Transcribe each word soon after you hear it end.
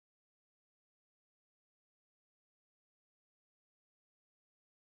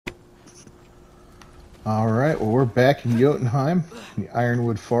Alright, well we're back in Jotunheim, in the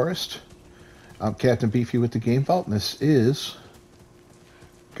Ironwood Forest. I'm Captain Beefy with the Game Vault, and this is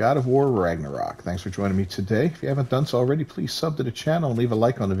God of War Ragnarok. Thanks for joining me today. If you haven't done so already, please sub to the channel and leave a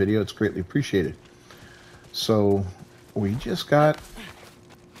like on the video. It's greatly appreciated. So, we just got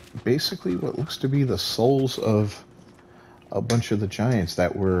basically what looks to be the souls of a bunch of the giants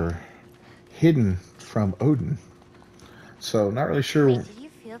that were hidden from Odin. So, not really sure... Wait, did you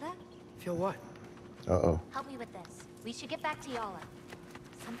feel that? Feel what? Uh-oh. Help me with this. We should get back to Yala.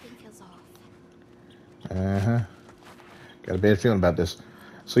 Something feels off. Uh-huh. Got a bad feeling about this.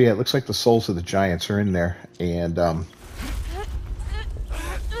 So yeah, it looks like the souls of the giants are in there, and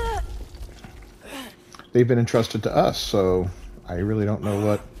they've been entrusted to us, so I really don't know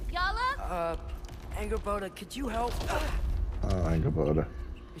what... Yala? Angerboda, could you help? Oh, Angerboda.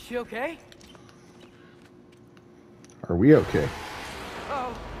 Is she okay? Are we okay?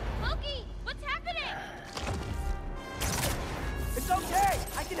 Oh, Loki, what's happening? it's okay!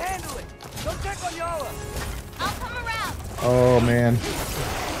 I can handle it! Go check on Yala! I'll come around. Oh, man.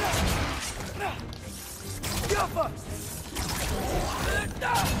 Yuffa!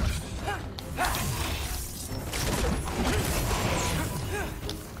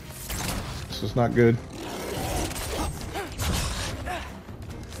 This is not good.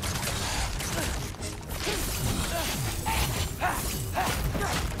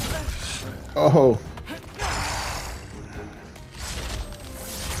 Oh.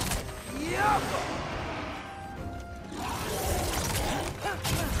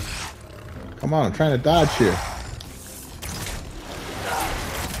 Come on, I'm trying to dodge here.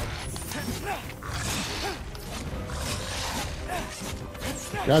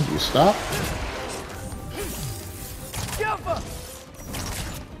 God, do you stop? Yuffa!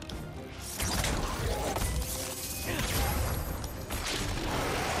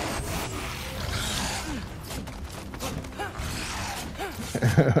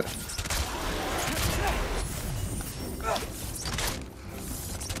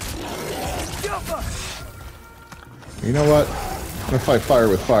 You know what? I'm gonna fight fire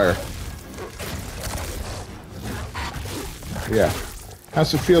with fire. Yeah.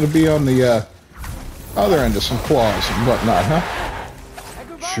 How's it feel to be on the other end of some claws and whatnot, huh?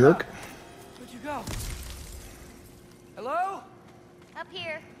 Angerboda! Jerk. Where'd you go? Hello? Up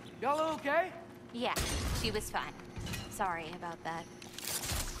here. Yala okay? Yeah, she was fine. Sorry about that.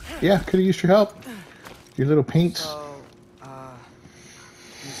 Yeah, could have used your help. Your little paints. So,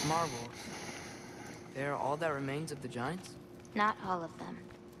 these marbles, they're all that remains of the giants? Not all of them.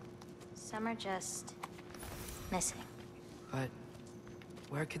 Some are just missing. But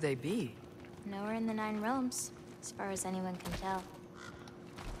where could they be? Nowhere in the Nine Realms, as far as anyone can tell.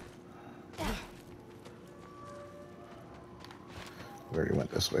 We already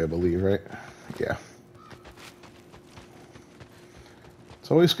went this way, I believe, right? Yeah. It's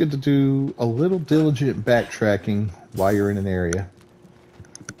always good to do a little diligent backtracking while you're in an area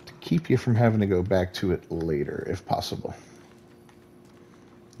to keep you from having to go back to it later, if possible.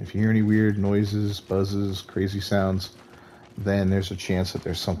 If you hear any weird noises, buzzes, crazy sounds, then there's a chance that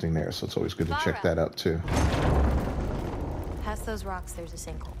there's something there, so it's always good to check that out too. Past those rocks, there's a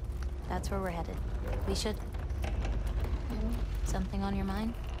sinkhole. That's where we're headed. We should... Something on your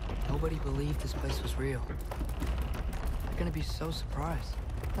mind? Nobody believed this place was real. They're gonna be so surprised.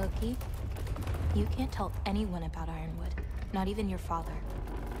 Loki, you can't tell anyone about Ironwood. Not even your father.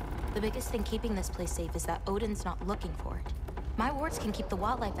 The biggest thing keeping this place safe is that Odin's not looking for it. My wards can keep the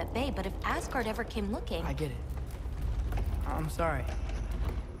wildlife at bay, but if Asgard ever came looking... I get it. I'm sorry.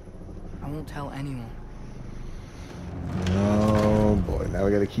 I won't tell anyone. Oh boy, now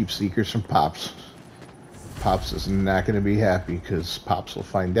we gotta keep secrets from Pops. Pops is not gonna be happy because Pops will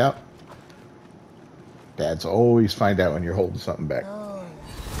find out. Dads always find out when you're holding something back. Oh.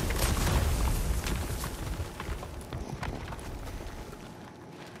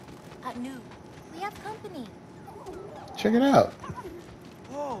 Anu, we have company. Check it out.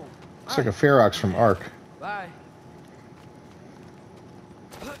 Whoa! Looks like a Ferox from Ark. Bye.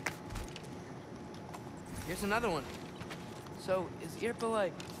 Here's another one. So, is Irpa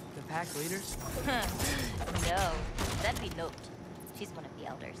like the pack leader? No, that'd be Note. She's one of the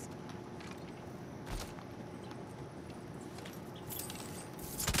elders.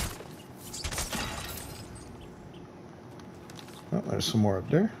 Oh, there's some more up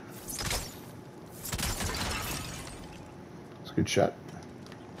there. It's a good shot.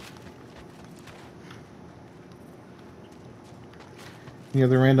 Any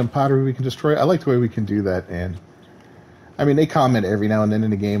other random pottery we can destroy? I like the way we can do that, and I mean, they comment every now and then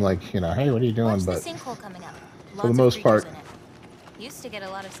in the game, like, you know, hey, what are you doing? Watch But the sinkhole coming up. for the Lots of most part, creatures in it. Used to get a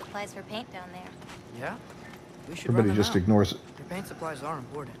lot of supplies for paint down there. Yeah? We should run Everybody them just out. ignores it. Your paint supplies are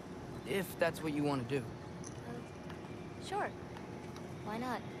important. If that's what you want to do. Sure. Why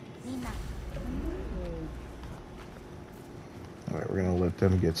not? Nina. Alright, we're gonna let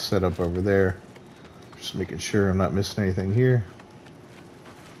them get set up over there. Just making sure I'm not missing anything here.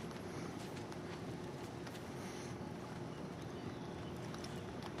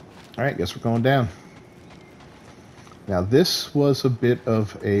 Alright, guess we're going down. Now this was a bit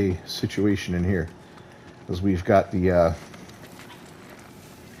of a situation in here, because we've got the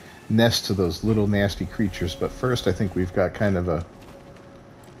nest of those little nasty creatures, but first I think we've got kind of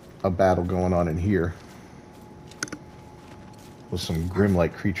a battle going on in here with some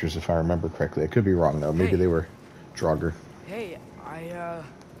grim-like creatures, if I remember correctly. I could be wrong though. Maybe Hey. they were Draugr. Hey,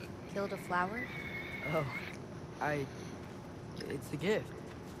 Killed a flower? Oh, it's a gift.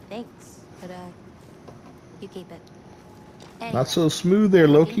 Thanks. But, you keep it. Anyway, Not so smooth there,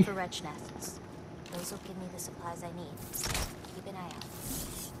 looking Loki. for wretch nests. Those will give me the supplies I need. Keep an eye out.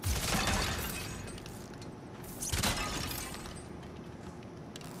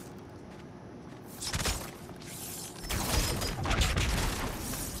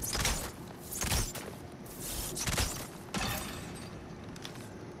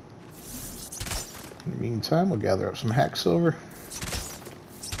 In the meantime, we'll gather up some hack silver.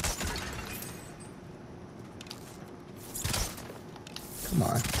 Come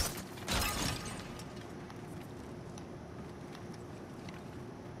on.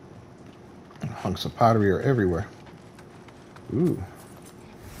 Hunks of pottery are everywhere. Ooh.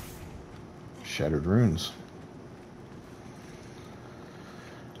 Shattered runes.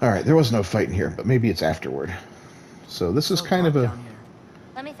 Alright, there was no fight in here, but maybe it's afterward. So this is So kind of dark a down here.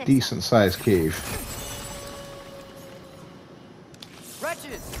 Let me fix decent sized cave.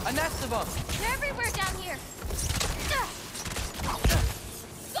 Wretches! A nest of them! They're everywhere down here.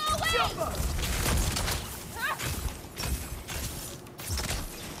 Go away!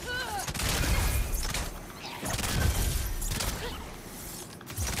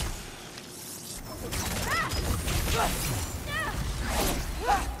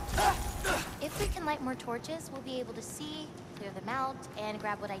 If we can light more torches, we'll be able to see, clear them out, and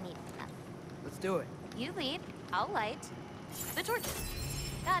grab what I need from them. Let's do it. You lead, I'll light the torches.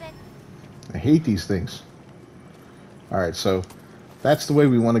 Got it. I hate these things. Alright, so that's the way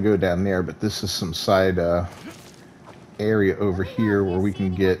we want to go down there, but this is some side area over here where we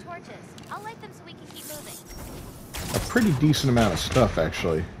can get Torches. I'll light them so we can keep moving. a pretty decent amount of stuff,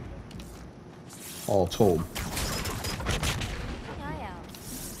 actually. All told. Keep an eye out.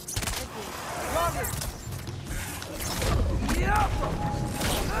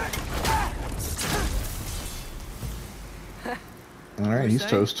 Alright, You're he's saying?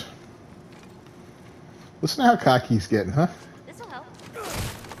 toast. Listen to how cocky he's getting, huh? This'll help.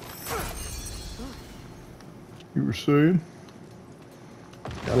 You were saying?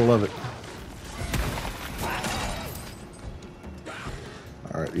 Gotta love it.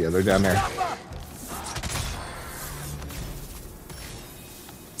 Alright, yeah, they're down there.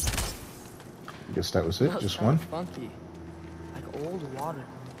 I guess that was it, Smells just kinda one. Funky, like old water.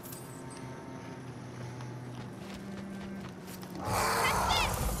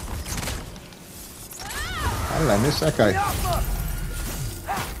 How did I miss that guy?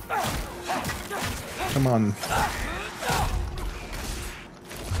 Come on.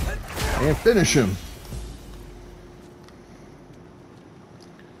 And finish him.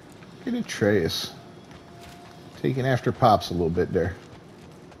 Look at Atreus. Taking after Pops a little bit there.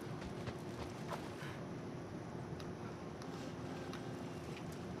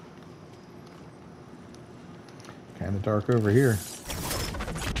 Kind of dark over here.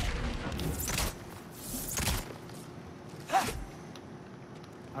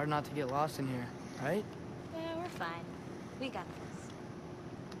 Hard not to get lost in here, right? Yeah, we're fine. We got this.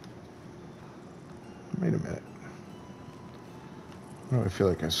 Wait a minute. Oh, I feel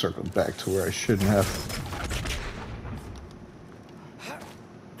like I circled back to where I shouldn't have.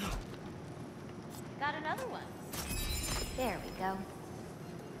 Got another one. There we go.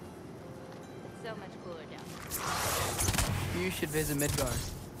 It's so much cooler down here. You should visit Midgard.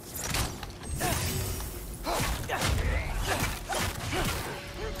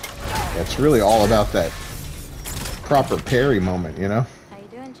 It's really all about that proper parry moment, you know? How you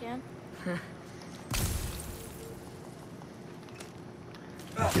doing, Jan?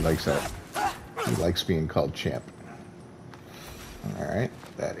 He likes that. He likes being called champ. Alright,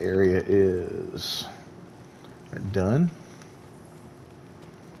 that area is done.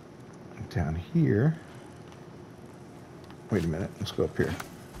 Down here. Wait a minute, let's go up here.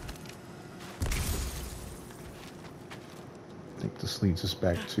 I think this leads us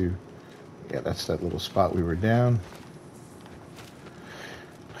back to... Yeah, that's that little spot we were down.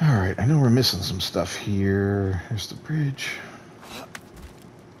 Alright, I know we're missing some stuff here. Here's the bridge.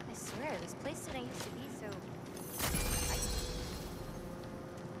 I swear, this place didn't used to be so...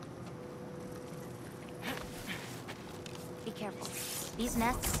 Be careful. These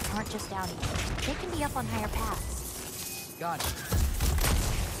nests aren't just down here. They can be up on higher paths. Got it.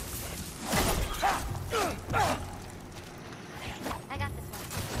 I got this one.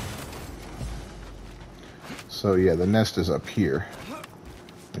 So yeah, the nest is up here.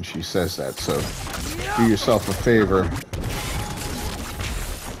 And she says that, so do yourself a favor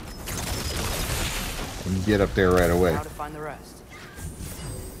and get up there right away. How to find the rest.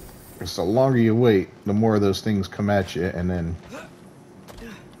 Because the longer you wait, the more of those things come at you, and then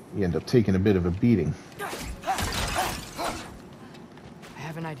you end up taking a bit of a beating. I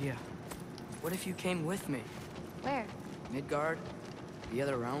have an idea. What if you came with me? Where? Midgard? The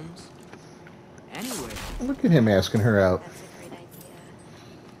other realms? Anyway. Look at him asking her out. That's a great idea.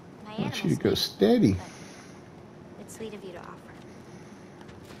 My I want you to animals go need steady. but it's sweet of you to offer.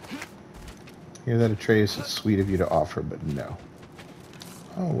 Hear that, Atreus? It's sweet of you to offer, but no.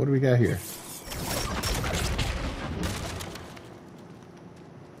 Oh, what do we got here?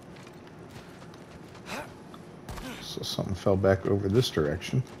 So something fell back over this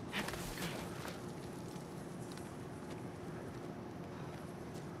direction.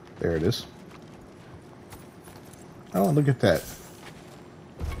 There it is. Oh, look at that.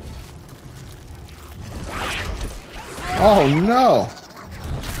 Oh, no!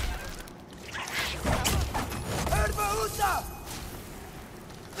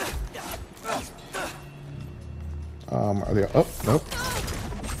 Are they... Oh, nope.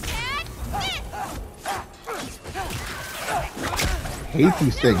 Hate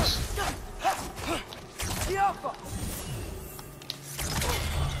these things.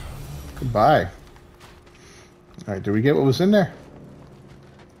 Goodbye. Alright, did we get what was in there?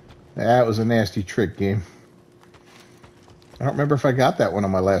 That was a nasty trick, game. I don't remember if I got that one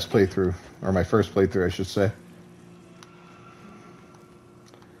on my last playthrough. Or my first playthrough, I should say.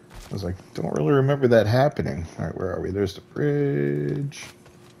 I was like, don't really remember that happening. Alright, where are we? There's the bridge.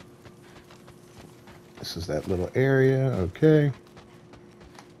 This is that little area. Okay.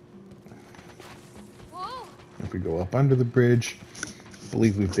 Whoa! If we go up under the bridge, I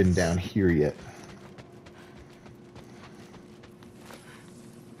believe we've been down here yet.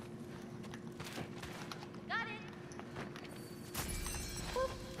 Got it!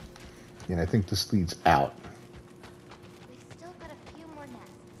 And I think this leads out. We've still got a few more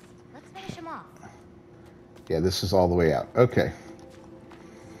nests. Let's finish them off. Yeah, this is all the way out. Okay.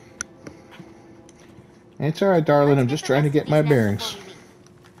 It's alright, darling. I'm just trying to get my bearings.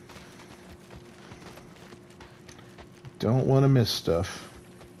 Don't want to miss stuff.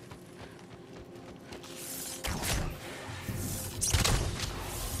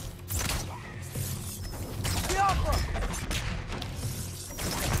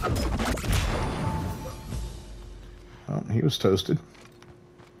 Oh, he was toasted.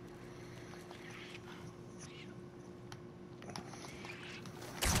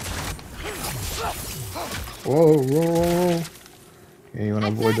 Whoa, whoa, whoa. Yeah, you want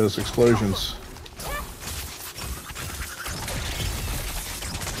to avoid those explosions.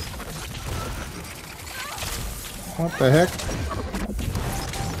 What the heck?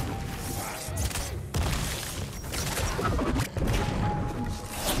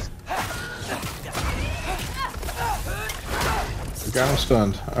 Got him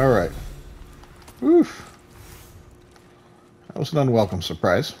stunned. Alright. Oof. That was an unwelcome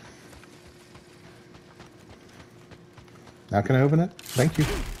surprise. Now can I open it? Thank you.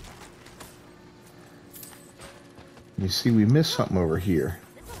 You see, we missed something over here.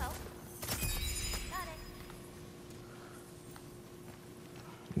 This'll help. Got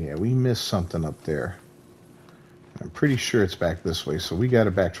it. Yeah, we missed something up there. I'm pretty sure it's back this way, so we got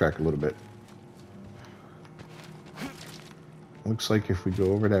to backtrack a little bit. Looks like if we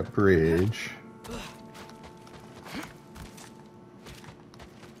go over that bridge...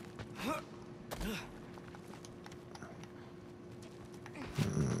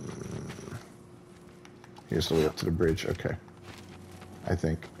 Here's the way up to the bridge. Okay. I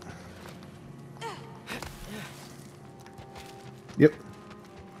think. Yep.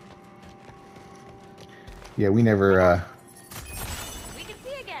 Yeah, we never, We can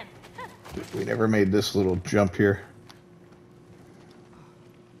see again. we never made this little jump here.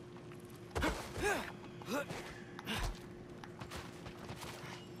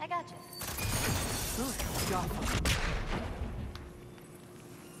 I got you. Good job.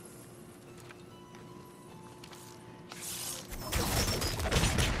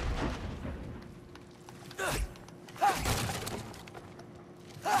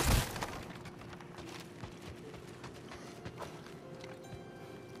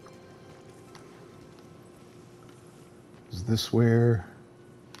 Is this where...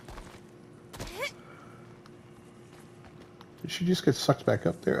 Did she just get sucked back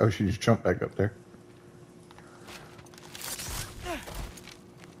up there? Oh, she just jumped back up there.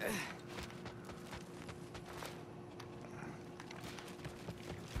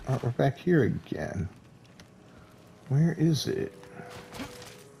 Oh, we're back here again. Where is it?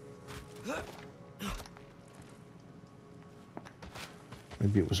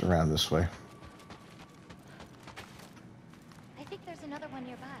 Maybe it was around this way. I think there's another one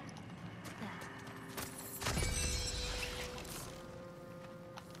nearby.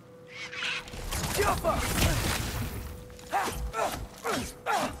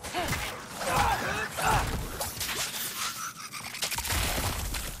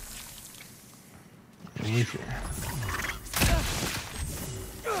 Over here.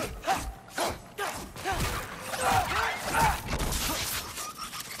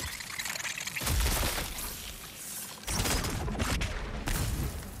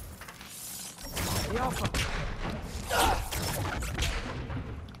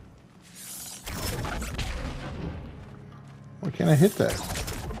 Why can't I hit that?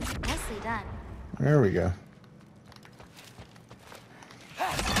 Nicely done. There we go.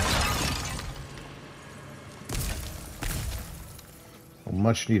 Well,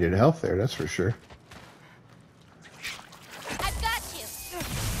 much needed health there, that's for sure. I've got you.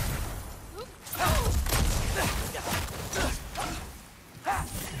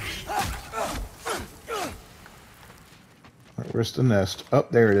 Right, where's the nest? Oh,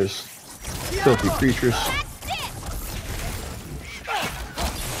 there it is. Filthy creatures.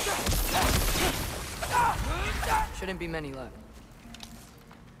 Shouldn't be many left.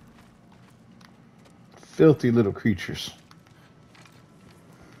 Filthy little creatures.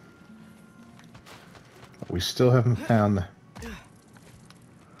 We still haven't found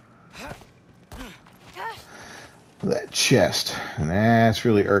that chest, and that's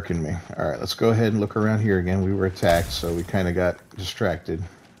really irking me. Alright, let's go ahead and look around here again. We were attacked, so we kind of got distracted.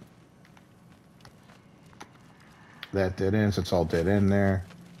 That dead ends, it's all dead end there.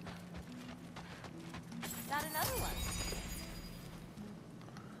 Got another one.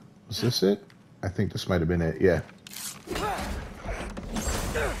 Was this it? I think this might have been it, yeah.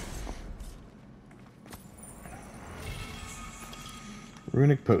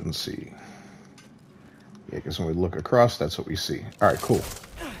 Runic potency. Yeah, because when we look across, that's what we see. Alright, cool.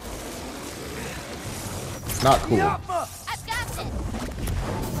 Not cool. I've got this.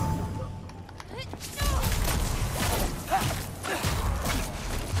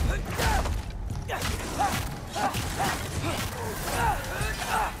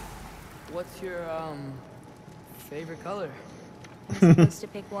 What's your, favorite color? I'm supposed to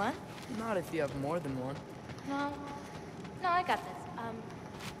pick one? Not if you have more than one. No. No, I got this.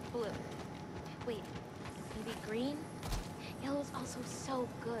 Blue. Wait, maybe green? Yellow's also so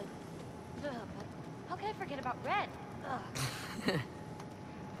good. Ugh, but how can I forget about red? Ugh.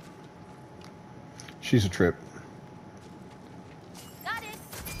 She's a trip. Got it.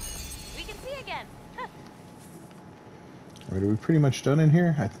 We can see again. Huh. Alright, are we pretty much done in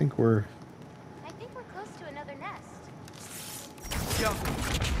here? I think we're Close to another nest. Yeah.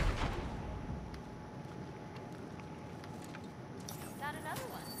 Got another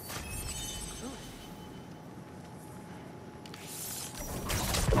one.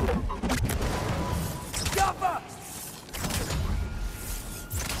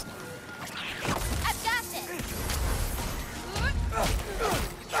 I've got this.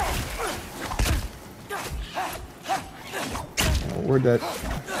 oh, where'd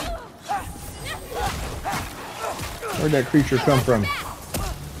that creature come from?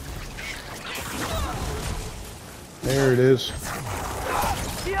 There it is.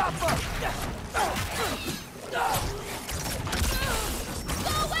 Go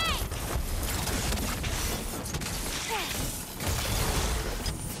away.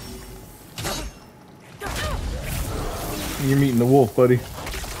 You're meeting the wolf, buddy.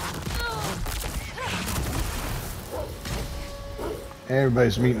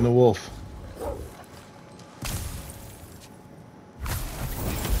 Everybody's meeting the wolf.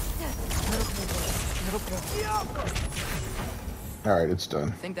 Alright, it's done.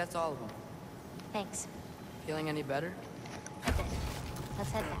 I think that's all of them. Thanks. Feeling any better? A bit.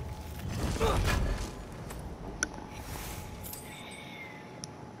 Let's head back.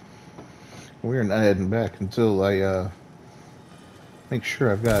 We're not heading back until I make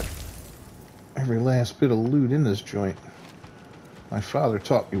sure I've got every last bit of loot in this joint. My father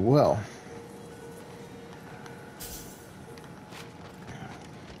taught me well.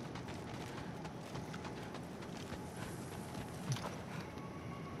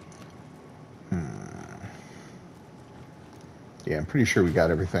 Yeah, I'm pretty sure we got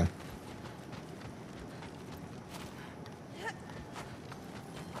everything.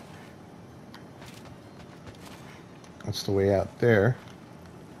 That's the way out there.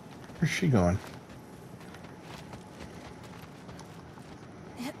 Where's she going?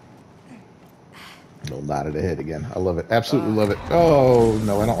 Little nodded ahead again. I love it. Absolutely love it. Oh,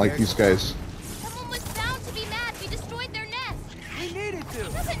 no, I don't like these guys. Someone was bound to be mad we destroyed their nest. We needed to.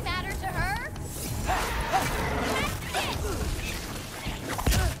 It doesn't matter to her.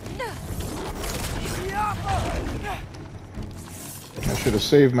 I should have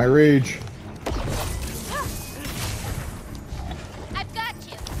saved my rage. I've got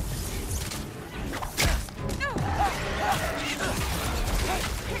you.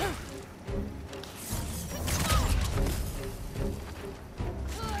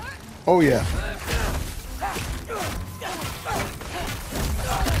 Oh, yeah.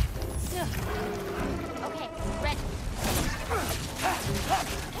 Okay, ready.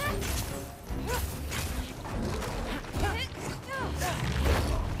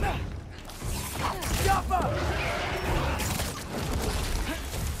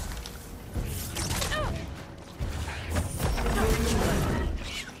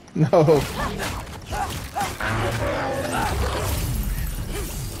 No.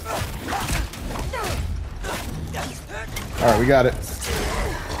 All right, we got it.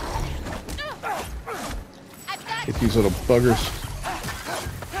 I've got Get these little buggers.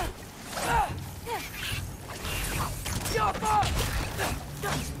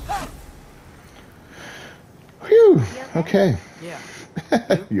 Whew. Okay. Yeah.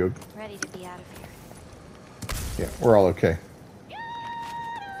 You. Ready to be out of here. Yeah, we're all okay.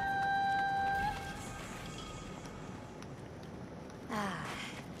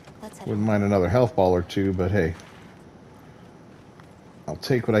 Let's head Wouldn't mind another health ball or two, but hey. I'll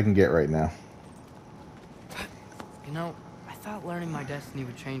take what I can get right now. You know, I thought learning my destiny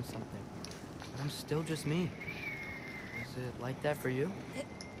would change something. But I'm still just me. Is it like that for you?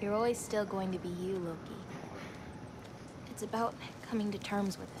 You're always still going to be you, Loki. It's about coming to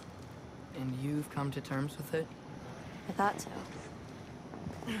terms with it. And you've come to terms with it? I thought so.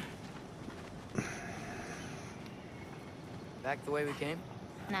 Back the way we came?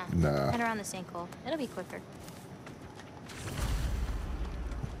 Nah. Nah. Head around the sinkhole. It'll be quicker.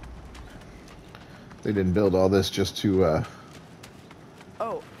 They didn't build all this just to,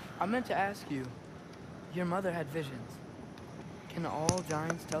 Oh, I meant to ask you. Your mother had visions. Can all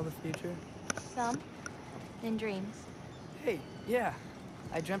giants tell the future? Some. In dreams. Hey, yeah.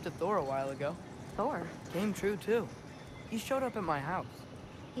 I dreamt of Thor a while ago. Thor. Came true, too. He showed up at my house.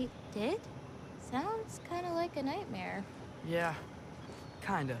 He did? Sounds kind of like a nightmare. Yeah,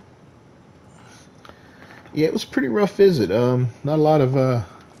 kinda. yeah, it was a pretty rough visit. Not a lot of,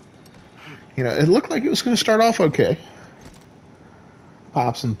 you know, it looked like it was going to start off okay.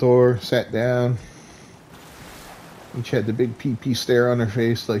 Pops and Thor sat down. Each had the big PP stare on their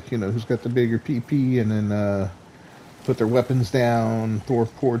face, like, you know, who's got the bigger PP, and then put their weapons down. Thor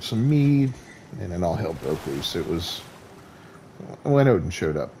poured some mead, and then all hell broke loose. It was when Odin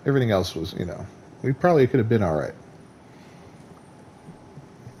showed up. Everything else was, you know, we probably could have been all right.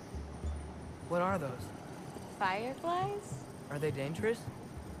 What are those? Fireflies? Are they dangerous?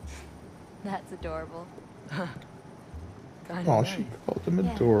 That's adorable. Kinda Oh, nice. she called them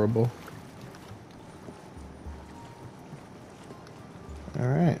Yeah. adorable. All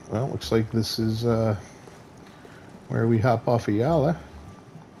right. Well, looks like this is where we hop off of Yala.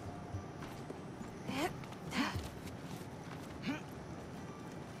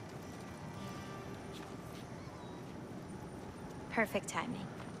 Perfect timing.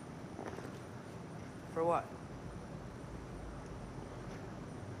 For what?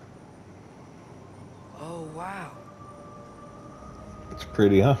 Oh, wow. It's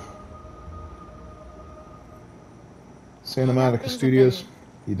pretty, huh? Santa Monica Things have Studios, been-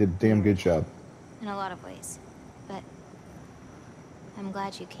 you did a damn good job. In a lot of ways. But I'm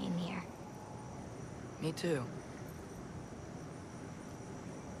glad you came here. Me too.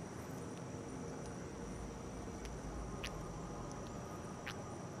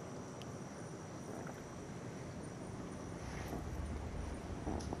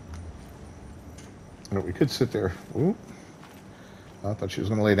 You know, we could sit there. Ooh. I thought she was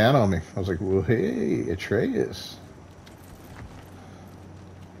going to lay down on me. I was like, well, hey, Atreus.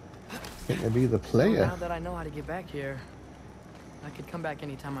 Can you be the So player? now that I know how to get back here, I could come back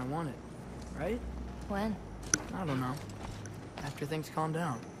anytime I wanted, right? When? I don't know. After things calm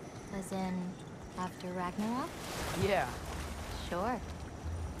down. As in, after Ragnarok? Yeah. Sure.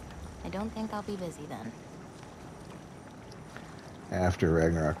 I don't think I'll be busy then. After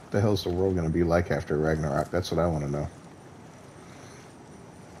Ragnarok. What the hell's the world going to be like after Ragnarok? That's what I want to know.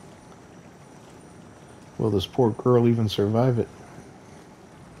 Will this poor girl even survive it?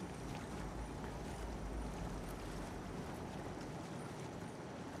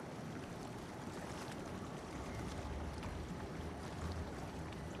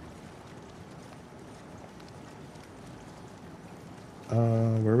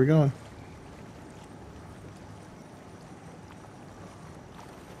 Where are we going?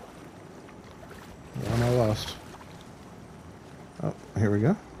 Where am I lost? Oh, here we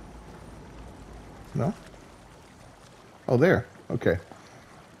go. No? Oh, there. Okay.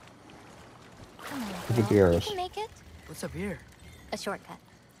 Come on, Look at the girl. arrows. You can make it. What's up here? A shortcut.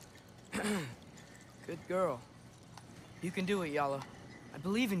 Good girl. You can do it, Yala. I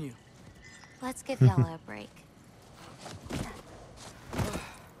believe in you. Let's give Yella a break.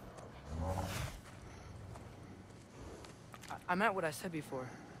 I meant what I said before.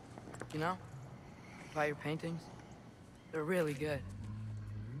 You know? About your paintings. They're really good.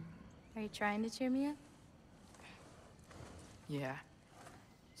 Are you trying to cheer me up? Yeah.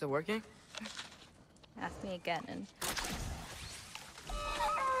 Is it working? Ask me again and...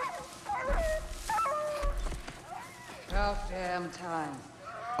 About damn time.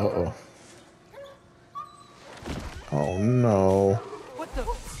 Uh-oh. Oh, no. What the?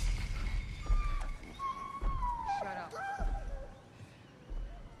 Shut up.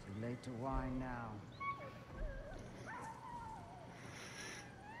 Too late to whine now.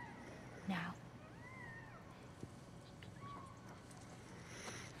 Now.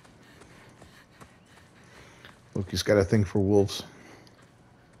 Loki's got a thing for wolves.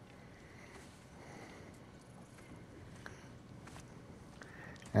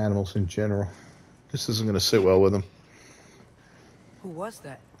 Animals in general. This isn't going to sit well with him. Who was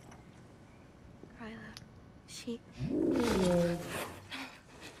that? Kryla. She...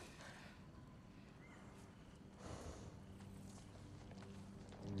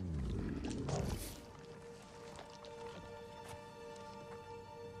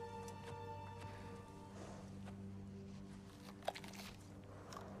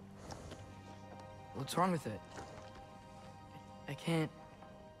 What's wrong with it? I can't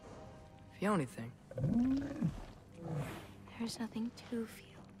feel anything. There's nothing to feel.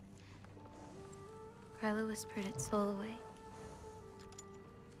 Kryla whispered its soul away.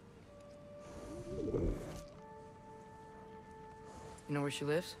 You know where she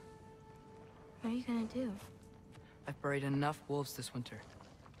lives? What are you gonna do? I've buried enough wolves this winter.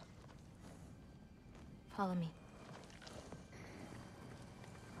 Follow me.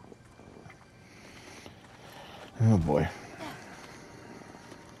 Oh, boy.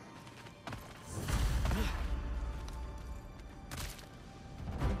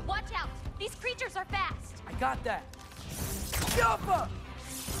 Watch out! These creatures are fast! I got that! Jumpa!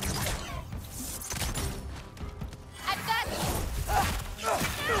 I've got you!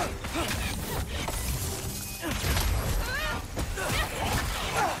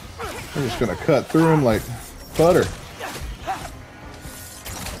 We're just going to cut through him like butter.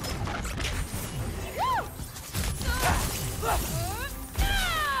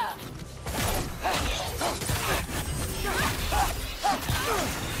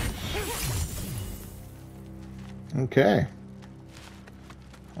 Okay.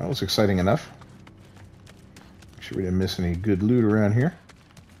 That was exciting enough. Make sure we didn't miss any good loot around here.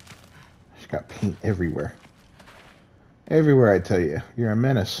 She's got paint everywhere. Everywhere, I tell you. You're a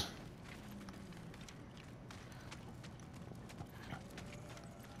menace.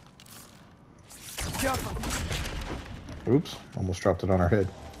 Oops. Almost dropped it on our head.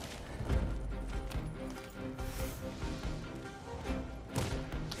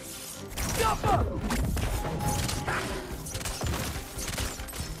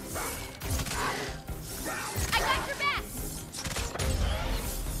 I got your back!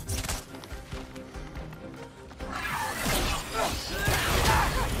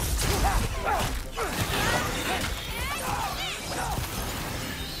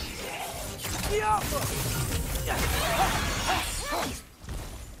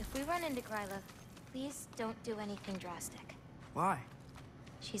 If we run into Kryla, please don't do anything drastic. Why?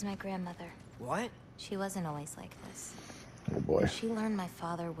 She's my grandmother. What? She wasn't always like this. Oh boy. She learned my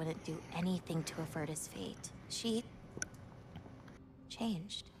father wouldn't do anything to avert his fate. She...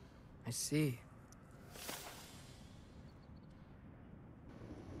 changed. I see.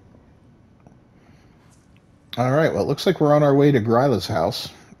 All right, well, it looks like we're on our way to Gryla's house,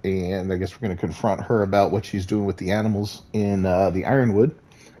 and I guess we're going to confront her about what she's doing with the animals in the Ironwood.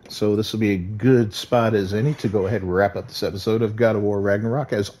 So this will be a good spot as any to go ahead and wrap up this episode of God of War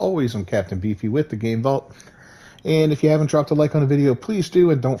Ragnarok. As always, I'm Captain Beefy with the Game Vault. And if you haven't dropped a like on the video, please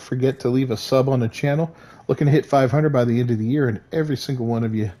do, and don't forget to leave a sub on the channel. Looking to hit 500 by the end of the year, and every single one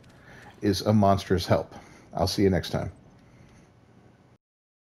of you is a monstrous help. I'll see you next time.